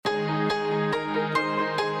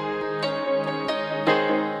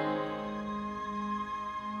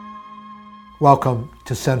Welcome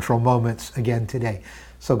to Central Moments again today.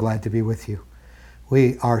 So glad to be with you.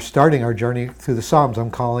 We are starting our journey through the Psalms.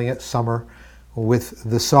 I'm calling it Summer with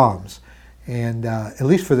the Psalms. And at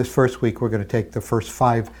least for this first week, we're going to take the first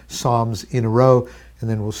 5 Psalms in a row, and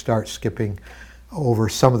then we'll start skipping over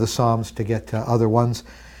some of the Psalms to get to other ones.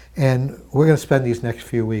 And we're going to spend these next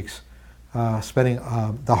few weeks spending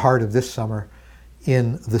the heart of this summer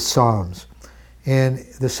in the Psalms. And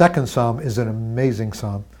the second Psalm is an amazing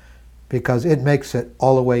Psalm, because it makes it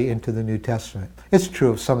all the way into the New Testament. It's true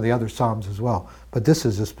of some of the other Psalms as well, but this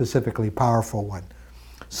is a specifically powerful one.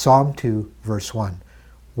 Psalm 2, verse 1.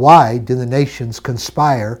 Why do the nations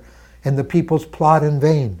conspire and the peoples plot in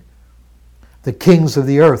vain? The kings of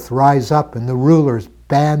the earth rise up and the rulers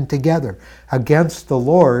band together against the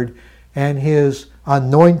Lord and his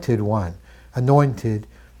anointed one. Anointed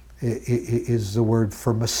is the word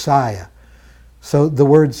for Messiah. So the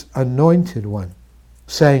word's anointed one,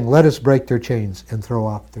 saying, let us break their chains and throw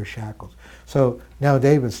off their shackles. So now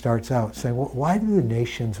David starts out saying, well, why do the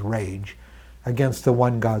nations rage against the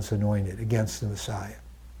one God's anointed, against the Messiah?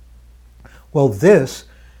 Well, this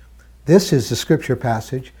is the scripture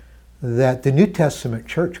passage that the New Testament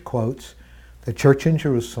church quotes, the church in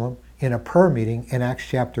Jerusalem, in a prayer meeting in Acts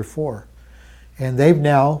chapter 4. And they've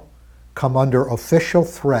now come under official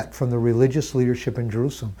threat from the religious leadership in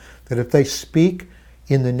Jerusalem that if they speak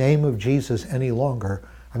in the name of Jesus any longer,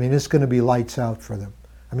 it's going to be lights out for them.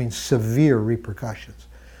 Severe repercussions.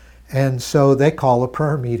 And so they call a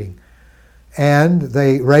prayer meeting. And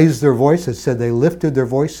they raised their voice. It said they lifted their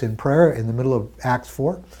voice in prayer in the middle of Acts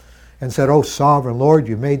 4 and said, "O sovereign Lord,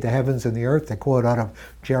 you made the heavens and the earth." They quote out of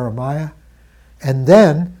Jeremiah. And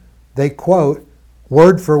then they quote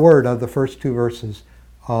word for word of the first 2 verses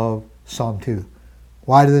of Psalm 2.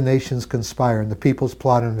 Why do the nations conspire and the peoples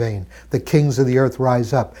plot in vain? The kings of the earth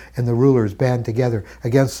rise up and the rulers band together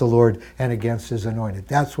against the Lord and against his anointed.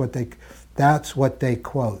 That's what they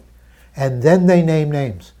quote. And then they name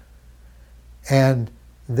names. And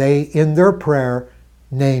they, in their prayer,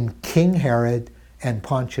 name King Herod and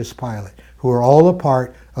Pontius Pilate, who are all a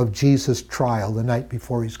part of Jesus' trial the night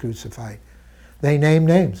before he's crucified. They name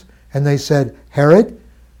names. And they said Herod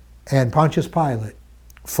and Pontius Pilate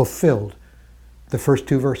fulfilled the first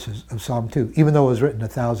 2 verses of Psalm 2, even though it was written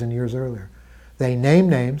 1,000 years earlier. They name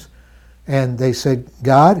names, and they said,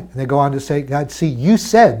 God, and they go on to say, God, see, you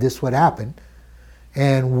said this would happen,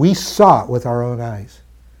 and we saw it with our own eyes.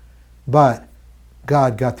 But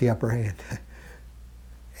God got the upper hand.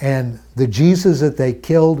 And the Jesus that they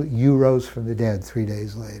killed, you rose from the dead 3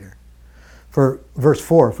 days later. For verse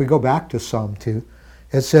 4, if we go back to Psalm 2,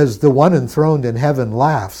 it says, the one enthroned in heaven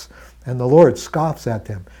laughs, and the Lord scoffs at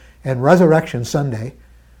them. And Resurrection Sunday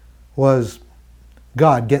was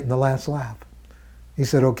God getting the last laugh. He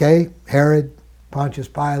said, okay, Herod, Pontius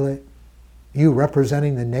Pilate, you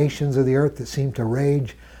representing the nations of the earth that seem to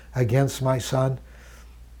rage against my son,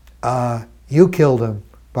 you killed him,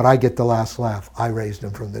 but I get the last laugh. I raised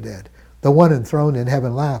him from the dead. The one enthroned in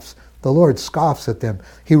heaven laughs. The Lord scoffs at them.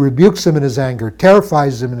 He rebukes them in his anger,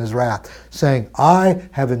 terrifies them in his wrath, saying, I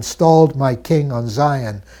have installed my king on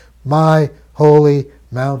Zion, my holy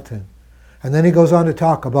mountain. And then he goes on to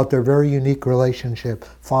talk about their very unique relationship,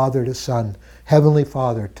 Father to Son, Heavenly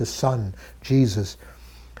Father to Son, Jesus.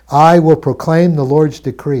 I will proclaim the Lord's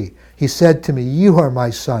decree. He said to me, you are my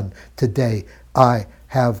son. Today I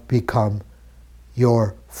have become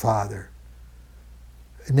your father.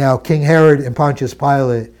 Now, King Herod and Pontius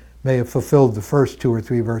Pilate may have fulfilled the first 2 or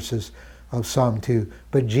 3 verses of Psalm 2,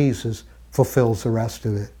 but Jesus fulfills the rest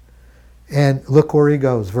of it. And look where he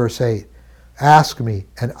goes, verse 8. Ask me,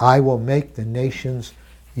 and I will make the nations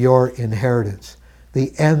your inheritance,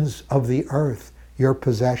 the ends of the earth your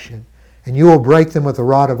possession. And you will break them with a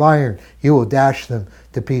rod of iron. You will dash them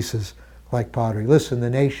to pieces like pottery. Listen, the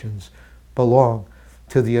nations belong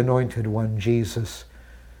to the anointed one, Jesus,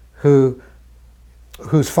 whose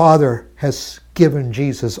Father has given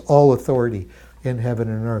Jesus all authority in heaven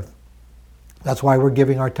and earth. That's why we're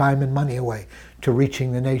giving our time and money away to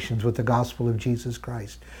reaching the nations with the gospel of Jesus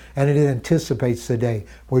Christ. And it anticipates the day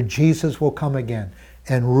where Jesus will come again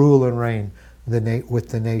and rule and reign with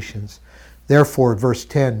the nations. Therefore, verse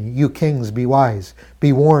 10, you kings, be wise.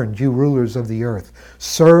 Be warned, you rulers of the earth.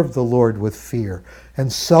 Serve the Lord with fear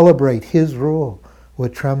and celebrate his rule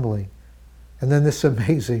with trembling. And then this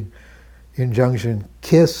amazing injunction,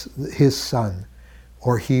 kiss his son,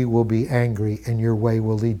 or he will be angry and your way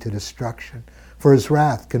will lead to destruction. For his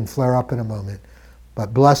wrath can flare up in a moment.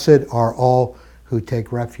 But blessed are all who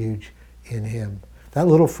take refuge in him. That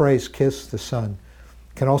little phrase, kiss the son,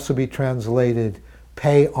 can also be translated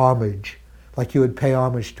pay homage, like you would pay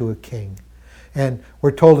homage to a king. And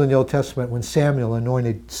we're told in the Old Testament when Samuel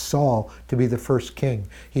anointed Saul to be the first king,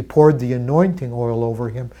 he poured the anointing oil over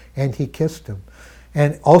him and he kissed him.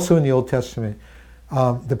 And also in the Old Testament,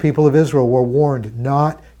 the people of Israel were warned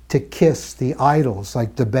not to kiss the idols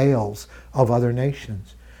like the Baals of other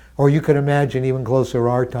nations. Or you could imagine, even closer to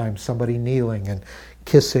our time, somebody kneeling and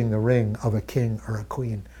kissing the ring of a king or a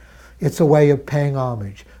queen. It's a way of paying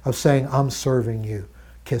homage, of saying, I'm serving you.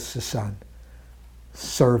 Kiss the Son.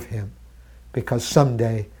 Serve him. Because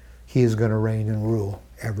someday he is going to reign and rule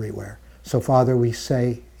everywhere. So Father, we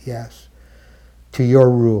say yes to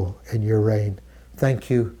your rule and your reign. Thank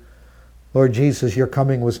you, Lord Jesus, your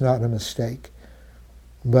coming was not a mistake,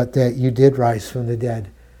 but that you did rise from the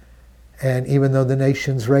dead. And even though the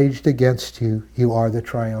nations raged against you, you are the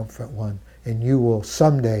triumphant one. And you will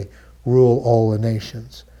someday rule all the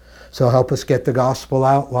nations. So help us get the gospel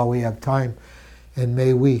out while we have time. And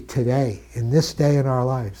may we today, in this day in our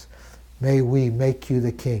lives, may we make you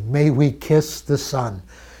the King. May we kiss the Son.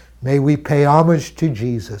 May we pay homage to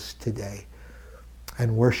Jesus today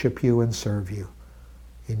and worship you and serve you.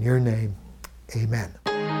 In your name, amen.